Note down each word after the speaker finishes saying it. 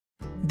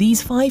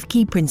These 5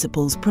 key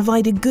principles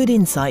provide a good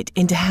insight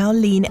into how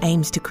Lean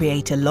aims to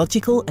create a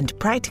logical and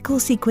practical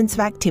sequence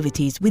of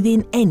activities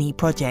within any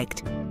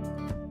project.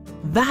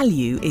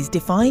 Value is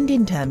defined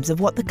in terms of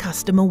what the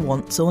customer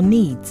wants or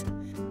needs.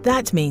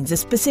 That means a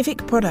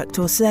specific product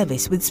or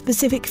service with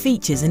specific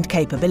features and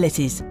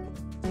capabilities.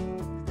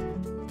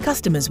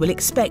 Customers will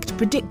expect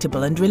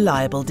predictable and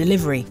reliable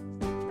delivery.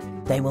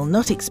 They will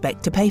not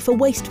expect to pay for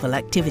wasteful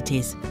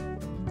activities.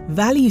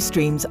 Value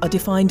streams are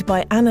defined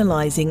by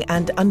analysing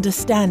and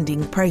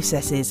understanding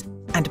processes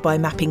and by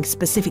mapping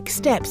specific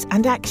steps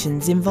and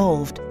actions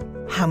involved.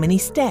 How many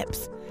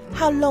steps?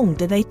 How long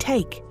do they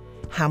take?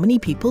 How many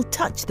people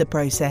touch the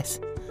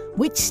process?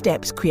 Which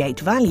steps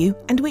create value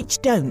and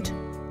which don't?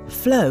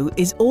 Flow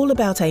is all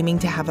about aiming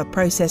to have a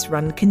process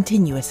run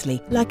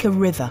continuously, like a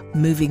river,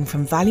 moving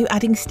from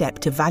value-adding step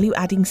to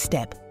value-adding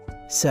step.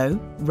 So,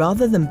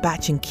 rather than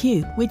batch and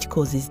queue, which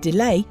causes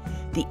delay,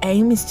 the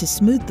aim is to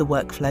smooth the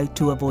workflow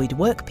to avoid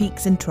work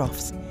peaks and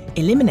troughs,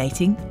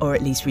 eliminating or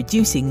at least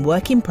reducing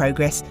work in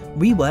progress,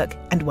 rework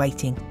and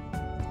waiting.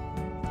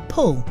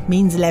 Pull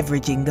means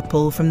leveraging the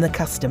pull from the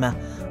customer,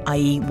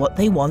 i.e. what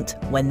they want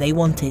when they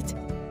want it,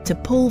 to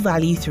pull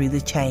value through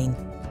the chain.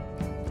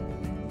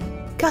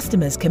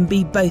 Customers can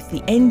be both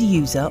the end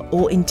user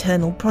or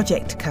internal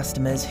project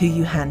customers who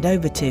you hand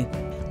over to.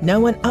 No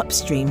one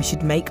upstream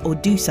should make or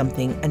do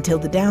something until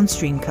the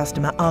downstream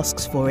customer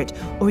asks for it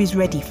or is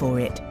ready for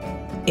it.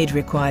 It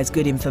requires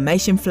good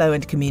information flow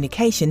and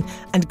communication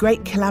and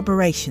great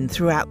collaboration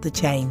throughout the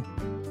chain.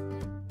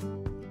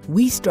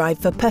 We strive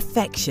for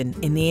perfection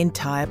in the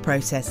entire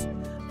process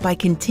by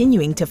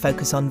continuing to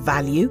focus on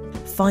value,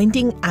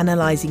 finding,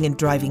 analysing and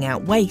driving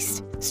out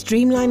waste,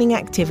 streamlining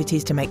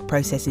activities to make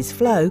processes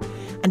flow,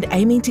 and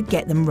aiming to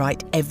get them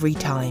right every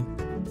time.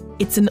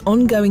 It's an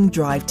ongoing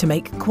drive to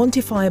make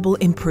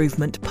quantifiable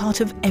improvement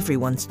part of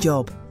everyone's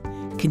job.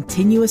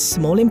 Continuous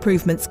small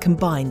improvements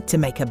combine to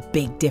make a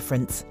big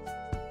difference.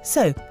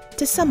 So,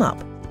 to sum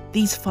up,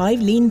 these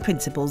 5 Lean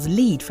principles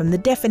lead from the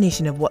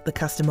definition of what the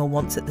customer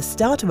wants at the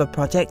start of a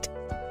project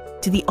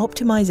to the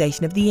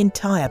optimization of the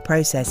entire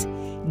process,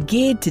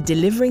 geared to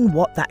delivering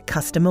what that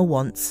customer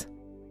wants.